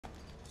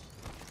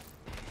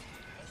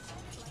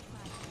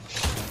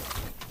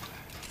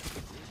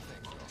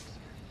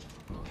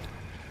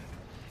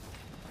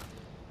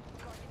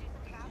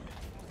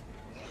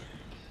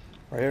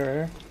Right here, right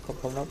here.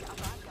 Pulling up.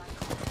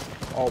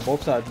 Oh,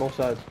 both sides, both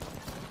sides.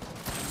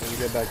 Let me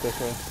get back this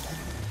way.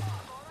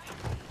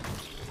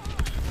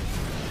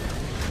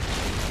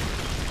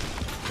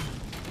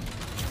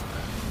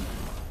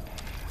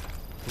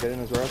 Get in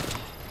his rush.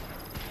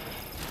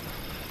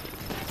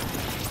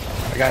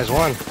 That guy's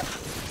one.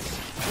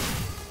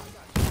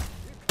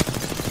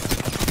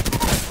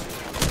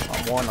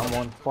 I'm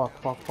one. Fuck.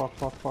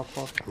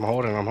 I'm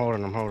holding. I'm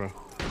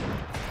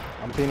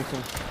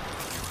Phoenixing.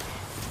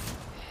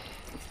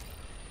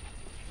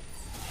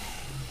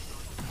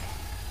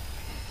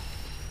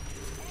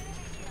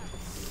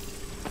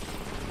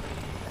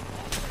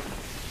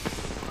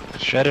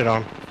 Shed it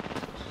on.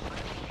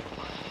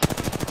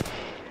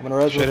 I'm gonna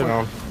res Shed real it quick.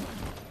 on.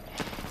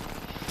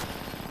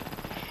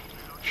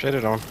 Shed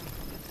it on.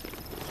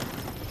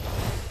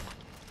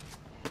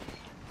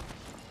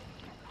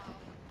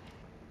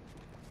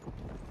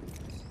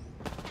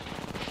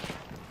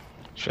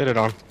 Shed it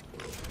on.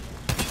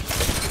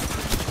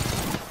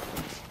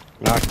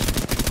 Knock.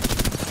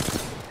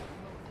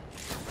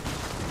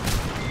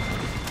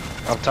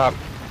 Up top.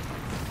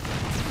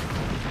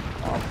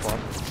 Oh, fuck.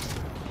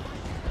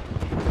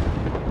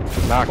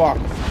 Knock. Fuck.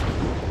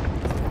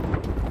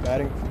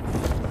 Batting.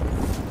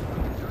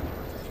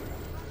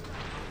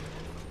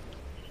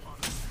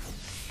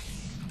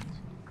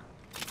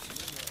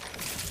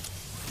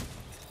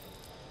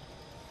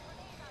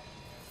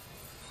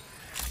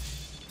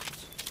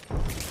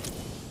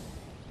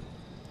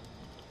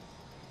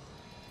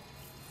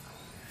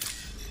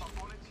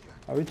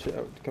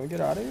 Can we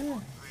get out of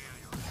here?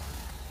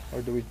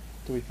 Or do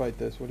we fight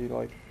this? What do you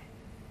like?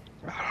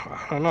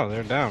 I don't know.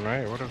 They're down,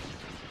 right? What if?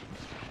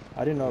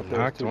 I didn't know if there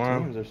was Knocked two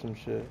one. teams or some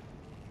shit.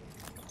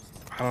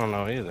 I don't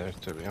know either,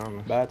 to be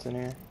honest. Bats in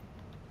here.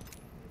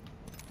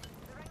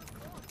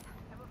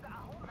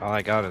 All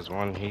I got is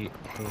one heat.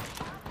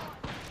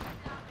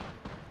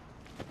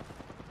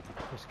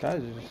 This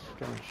guy's just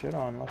getting shit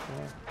on left and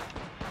right.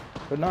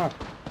 Good knock.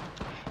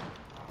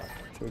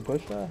 Should we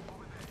push that?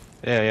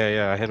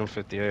 Yeah. I hit him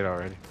 58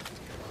 already.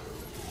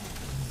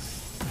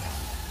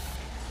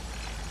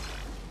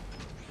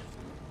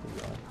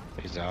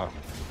 He's out.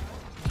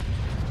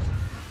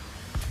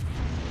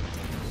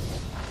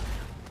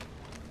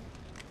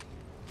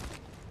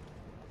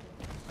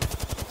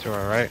 To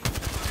our right.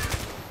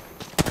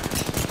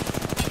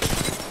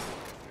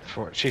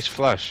 She's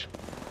flush.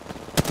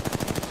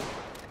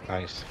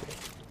 Nice.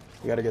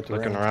 We gotta get to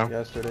Looking range around.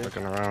 yesterday.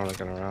 Looking around.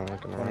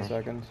 20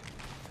 seconds.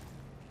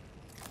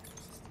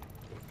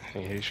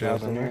 He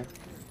shields in here.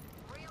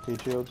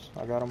 Heat shields.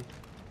 I got him.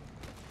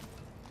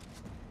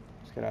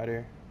 Let's get out of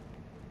here.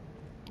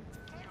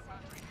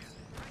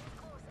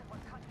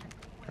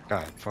 I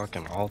got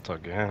fucking ult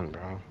again,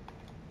 bro.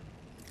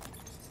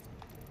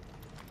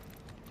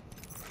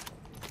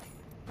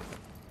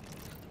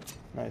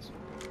 Nice.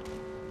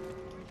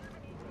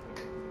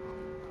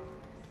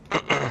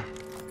 I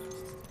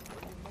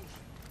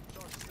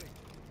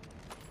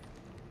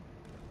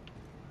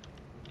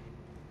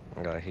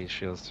got heat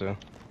shields too.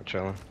 We're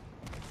chilling.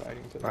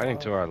 Fighting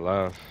To our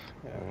left.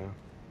 Yeah.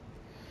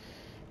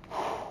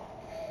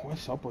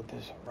 What's up with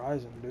this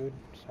Horizon, dude?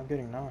 Stop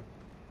getting knocked.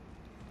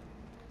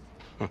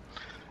 You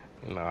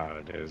know how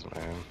it is,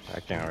 man. I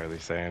can't really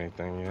say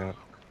anything yet.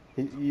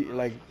 He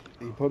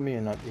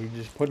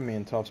just put me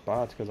in tough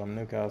spots because I'm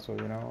Newcastle,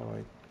 you know.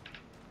 Like,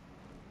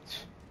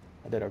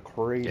 I did a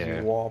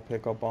crazy wall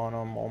pickup on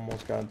him.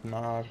 Almost got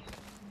knocked.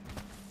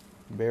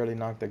 Barely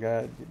knocked the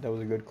guy. That was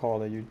a good call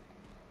that you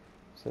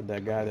said.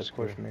 That guy that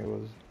pushed me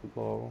was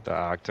low. The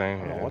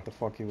Octane. I don't know what the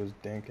fuck he was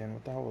dinking.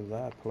 What the hell was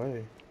that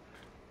play?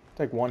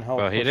 Take one health.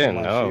 Well, he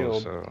didn't know,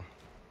 shield. so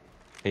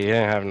he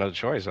didn't have no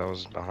choice. I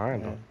was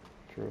behind him.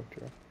 True.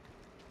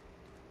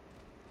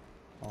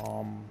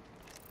 I'm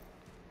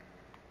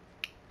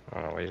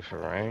gonna wait for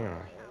rain.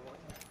 Or...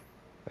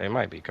 They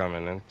might be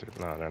coming in.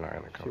 No, they're not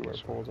gonna come. See where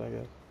it pulls, I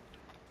guess.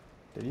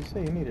 Did you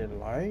say you needed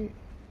light?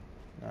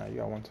 Nah, you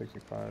got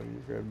 165.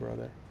 You good,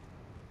 brother?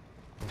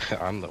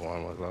 I'm the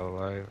one with low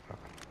light.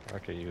 I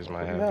could use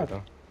my head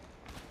though.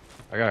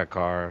 I got a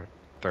car,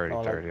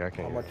 30. I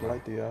can. How much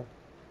light do you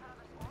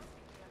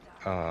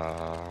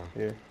have?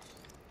 Here.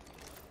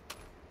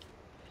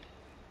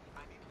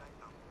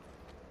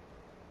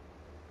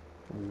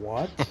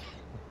 What?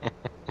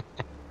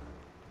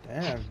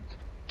 Damn.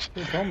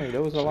 You told me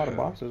there was a lot of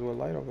boxes with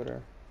light over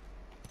there.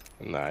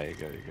 Nah, you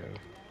good.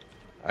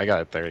 I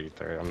got 30.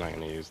 I'm not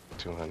gonna use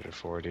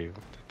 240 with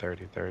the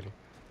 30.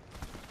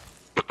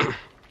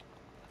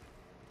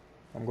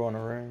 I'm going to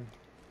rain.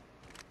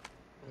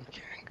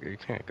 You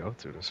can't go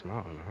through this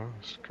mountain, huh?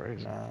 It's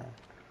crazy. Nah.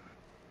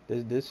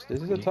 This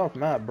is a tough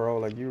map, bro.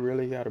 Like, you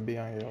really gotta be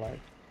on your, like,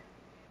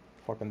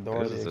 fucking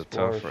Dora the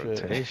Explorer shit. This is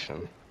a tough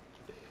rotation.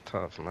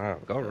 Tough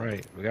map. Go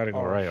right. We gotta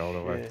go right all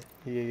the way.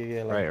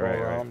 Yeah. Like, go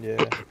around.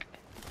 Yeah.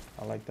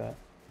 I like that.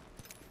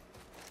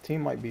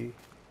 Team might be,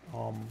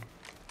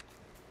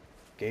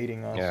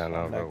 gating us. Yeah,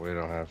 no, but we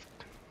don't have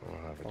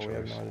a choice. We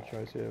have no other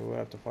choice. Yeah, we'll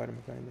have to fight him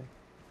if anything.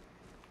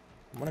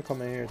 I'm gonna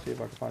come in here and see if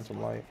I can find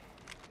some light.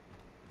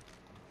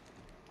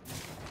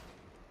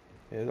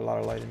 Yeah, there's a lot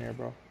of light in here,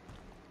 bro.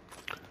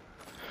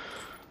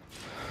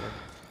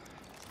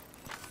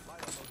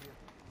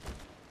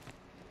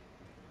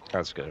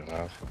 That's good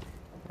enough.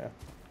 Yeah.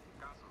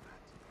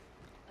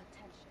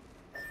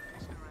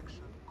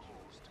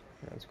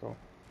 Yeah, let's go.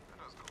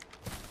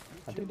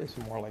 I think there's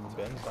some more like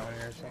bins down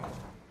here or something.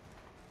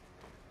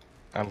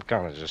 I'm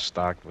kind of just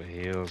stocked with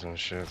heals and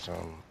shit, so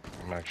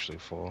I'm actually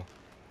full.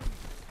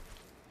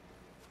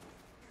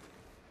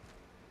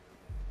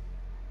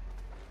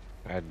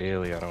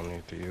 Ideally, I don't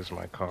need to use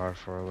my car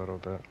for a little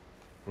bit.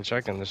 I'm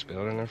checking this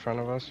building in front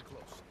of us.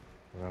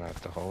 We're gonna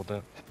have to hold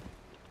it.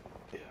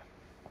 Yeah.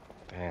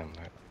 Damn,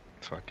 that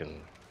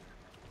fucking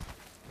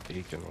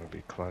beacon would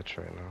be clutch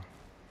right now.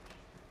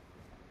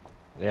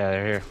 Yeah,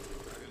 they're here.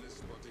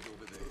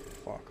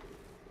 Fuck.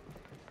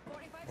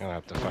 I'm gonna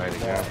have to fight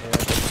again.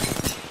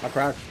 Yeah. I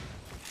cracked.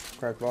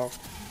 Cracked ball.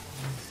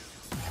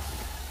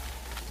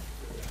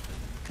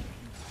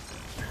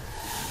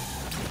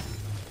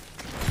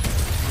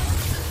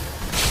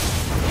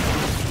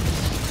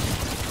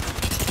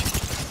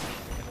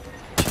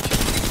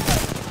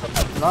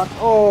 Not.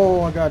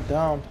 Oh, I got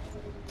down.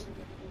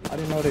 I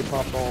didn't know they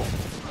popped all.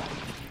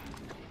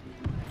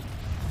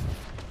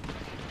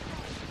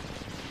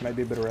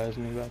 Maybe a bit of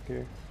resin back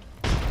here.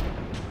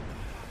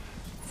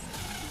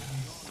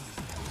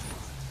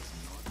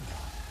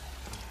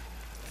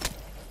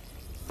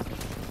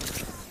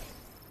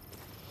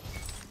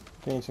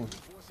 Finishing.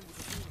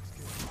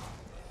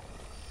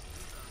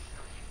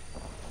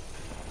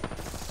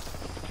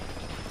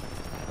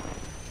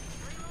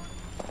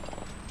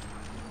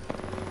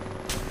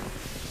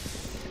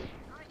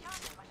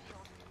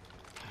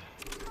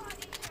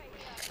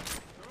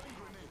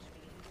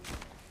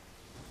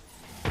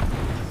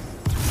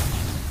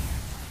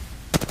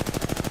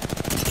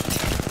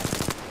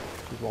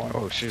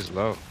 Oh, she's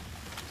low.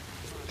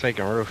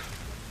 Taking roof.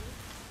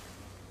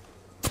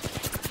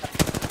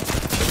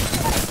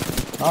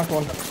 Knocked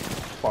one.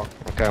 Fuck.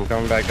 Okay, I'm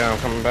coming back down.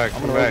 Coming back.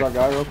 I'm gonna raise that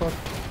guy real quick.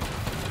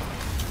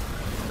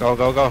 Go,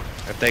 go, go.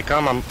 If they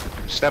come, I'm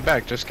step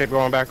back. Just keep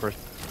going backwards.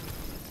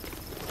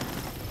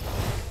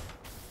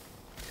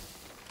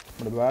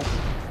 I'm gonna back.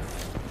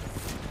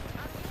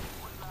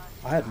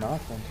 I had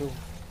knocked one too.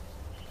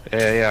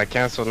 Yeah, I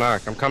canceled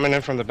knock. I'm coming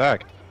in from the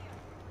back.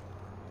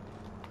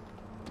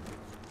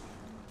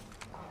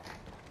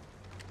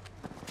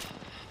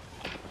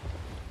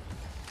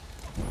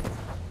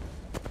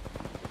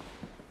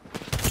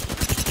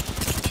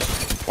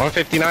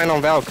 $159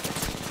 on Valk.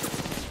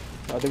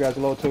 Other guy's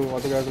low too.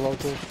 Other guy's low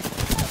too.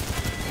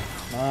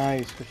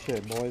 Nice. Good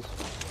shit, boys.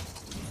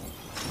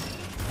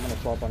 I'm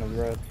gonna swap on his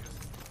red.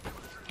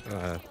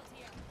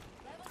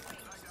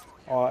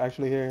 Oh,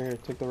 actually, here.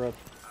 Take the red.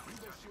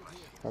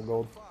 Got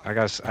gold. I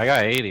got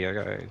 80. I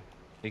got 80.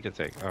 He could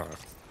take. Oh.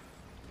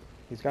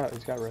 He's got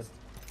red.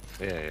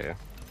 Yeah.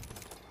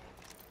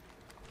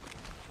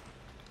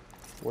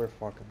 We're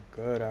fucking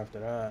good after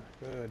that.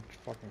 Good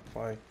fucking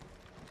fight.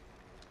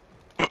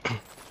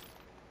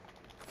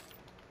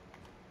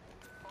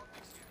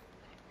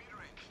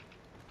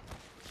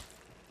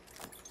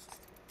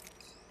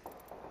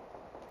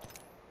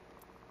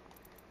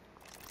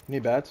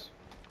 Need bats?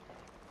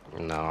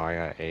 No, I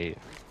got 8.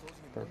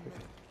 Perfect.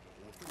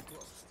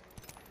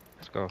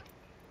 Let's go.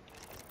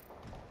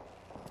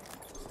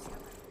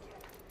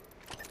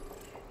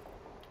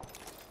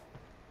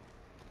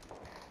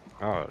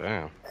 Oh,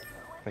 damn.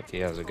 I think he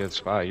has a good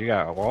spot. You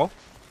got a wall?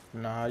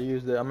 Nah, I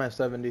used it. I'm at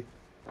 70.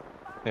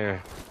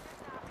 Here.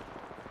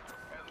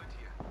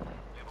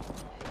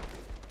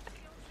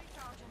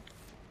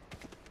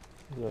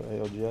 There's an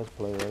ALGS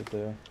play right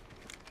there.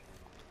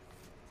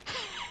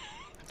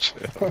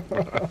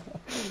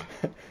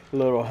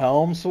 Little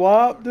helm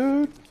swap,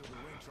 dude.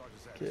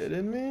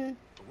 Kidding me?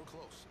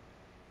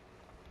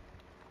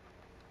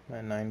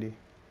 At 90.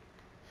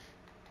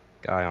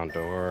 Guy on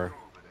door.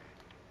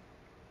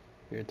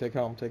 Here, take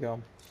helm, take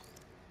helm.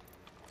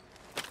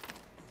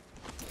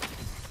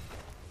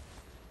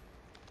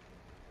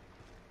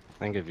 I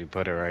think if you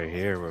put it right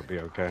here, we'll be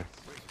okay.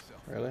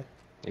 Really?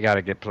 You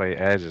gotta play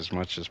edge as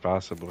much as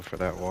possible for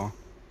that wall.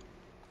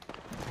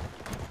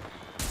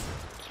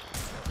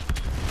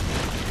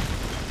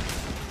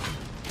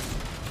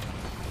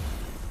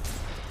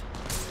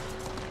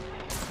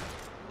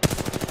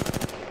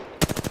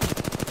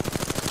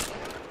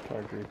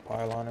 Try to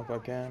pylon if I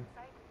can.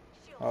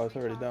 Oh, it's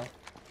already down.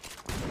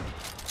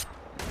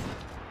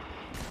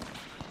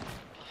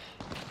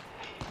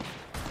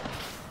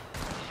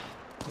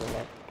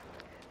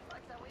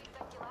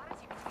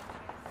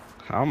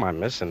 How am I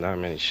missing that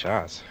many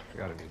shots? I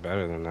gotta be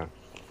better than that.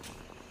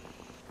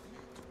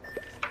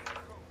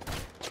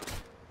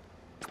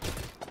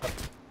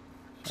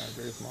 I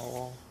agree with my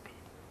wall.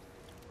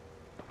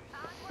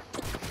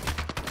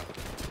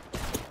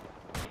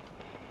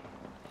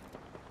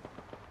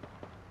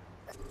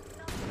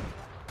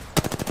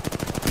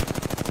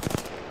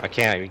 I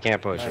can't, you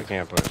can't push, you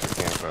can't push, you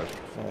can't push.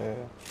 Yeah.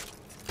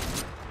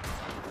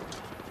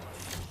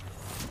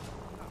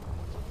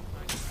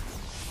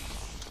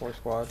 Four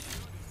squad.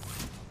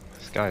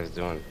 This guy's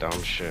doing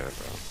dumb shit,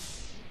 bro.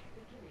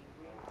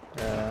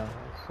 Yeah,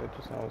 that's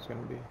just how it's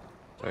gonna be.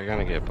 They're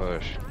gonna get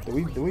pushed. Do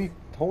we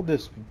hold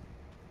this?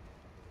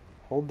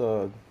 Hold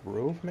the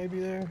roof maybe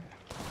there?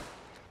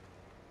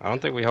 I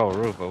don't think we hold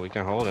roof, but we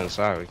can hold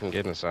inside. We can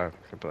get inside.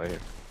 We can play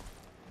it.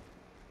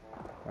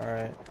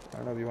 Alright. I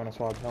don't know if you want to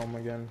swap helm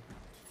again.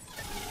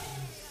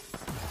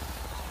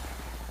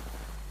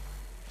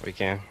 We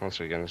can, once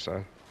we get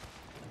inside.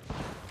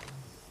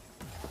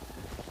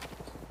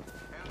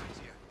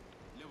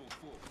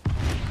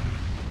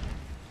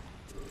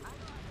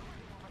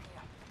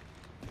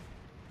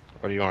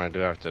 What do you want to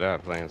do after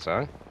that? Play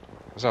inside?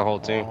 That's our whole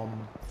team.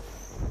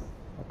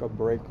 Like a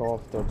break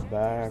off the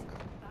back.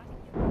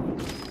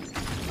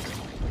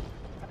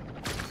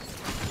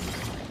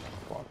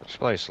 Just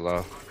play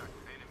slow.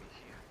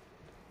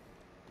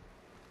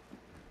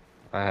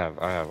 I have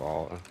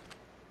all.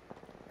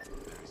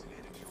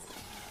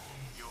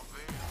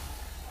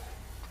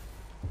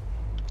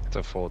 It's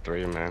a full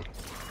 3, man.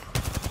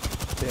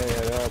 Yeah,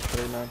 they're all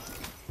 3, man.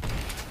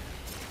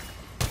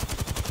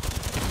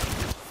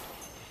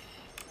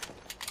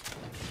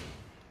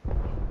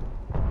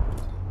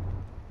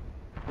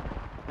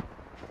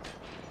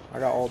 I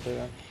got all 3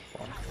 then.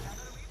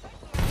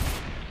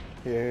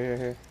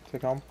 Here.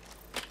 Take home.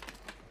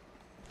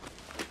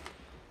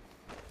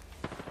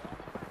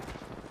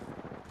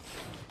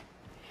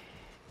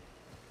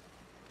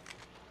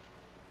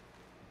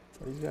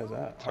 Where these guys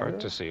at? It's hard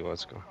to see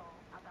what's going.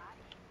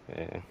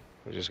 Yeah,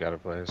 we just gotta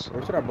play this.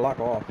 Where should I block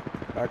off?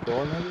 Back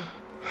door, maybe?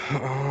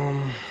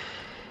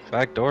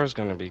 Back door is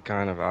gonna be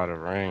kind of out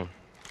of range.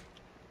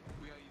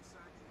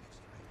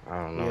 I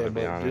don't know, yeah, to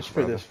be honest. Just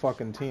for this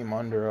fucking team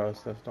under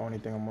us, that's the only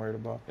thing I'm worried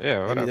about. Yeah,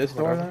 whatever. Maybe this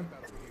door then?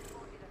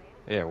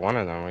 Yeah, one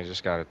of them. We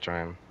just gotta try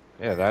and.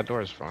 Yeah, that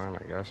door is fine,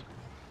 I guess.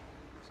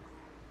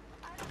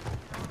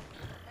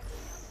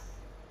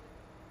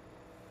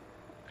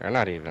 They're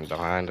not even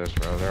behind us,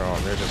 bro.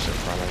 They're just in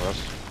front of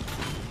us.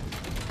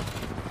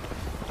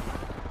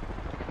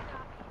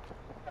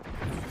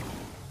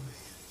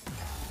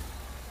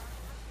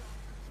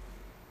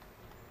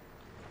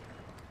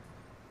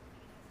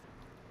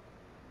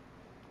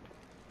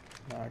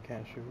 No, I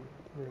can't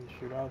really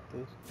shoot out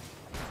this.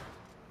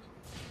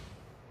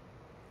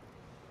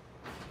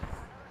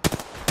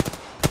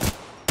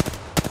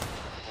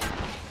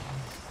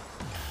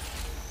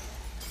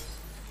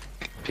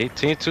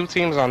 Two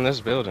teams on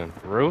this building.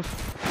 Roof.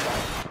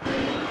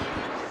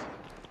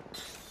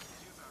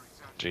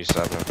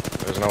 G7.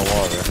 There's no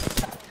wall there.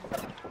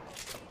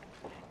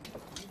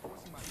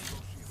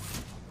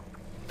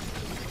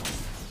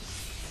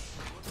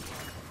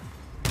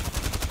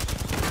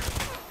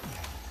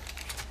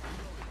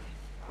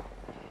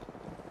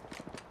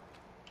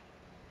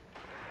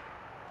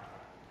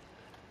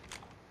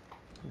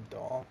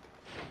 Dog.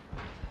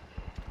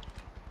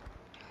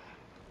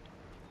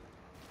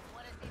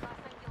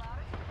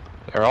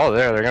 They're all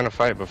there. They're gonna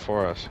fight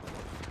before us.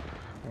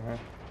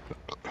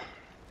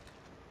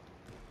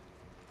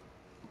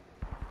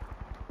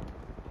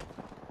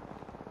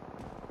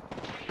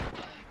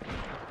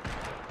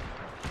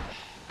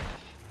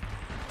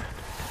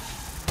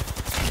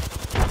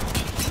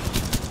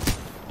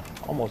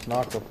 Almost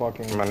knocked the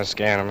fucking. I'm gonna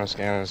scan in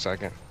a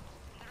second.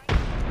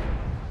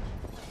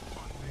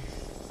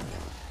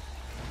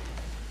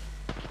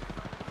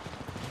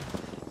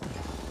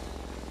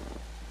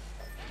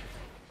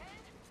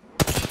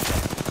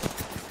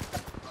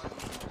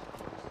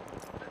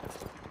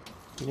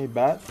 You need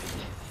bat?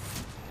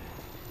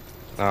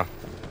 No.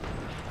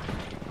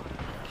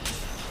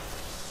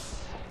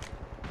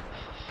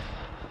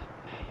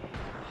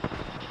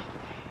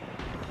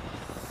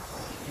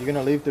 You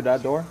gonna leave through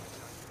that door?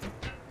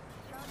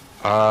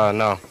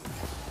 No.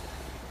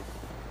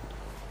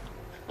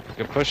 You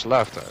can push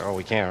left. Oh,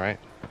 we can't, right?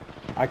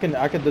 I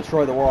can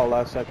destroy the wall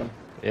last second.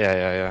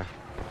 Yeah.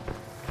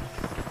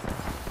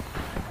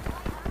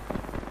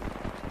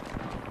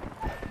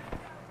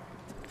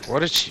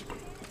 What is she?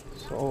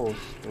 So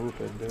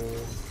stupid, dude.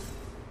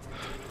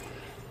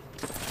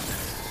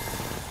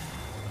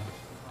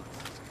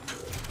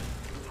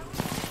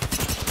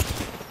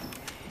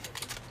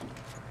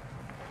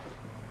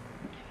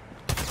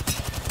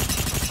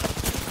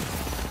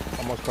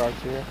 Almost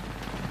cracked here.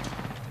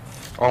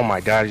 Oh my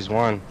God, he's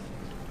one.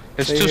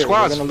 It's Stay two here.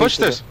 squads. Push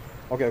this.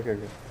 Okay.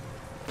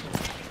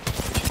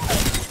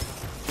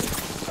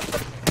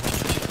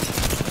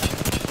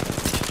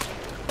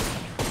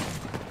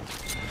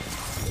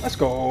 Let's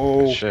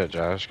go. Good shit,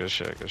 Josh. Good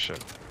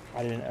shit.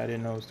 I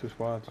didn't know it was 2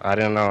 squads. I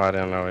didn't know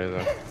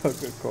either.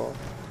 Good call.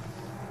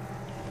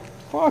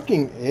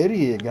 Fucking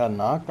idiot got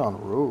knocked on the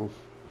roof.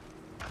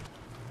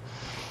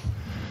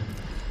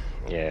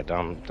 Yeah,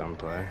 dumb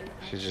play.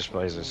 She just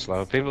plays it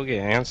slow. People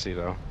get antsy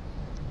though.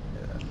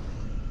 Yeah.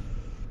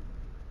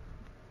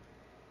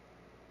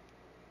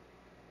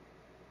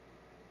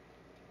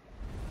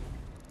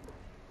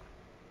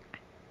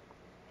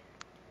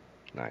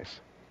 Nice.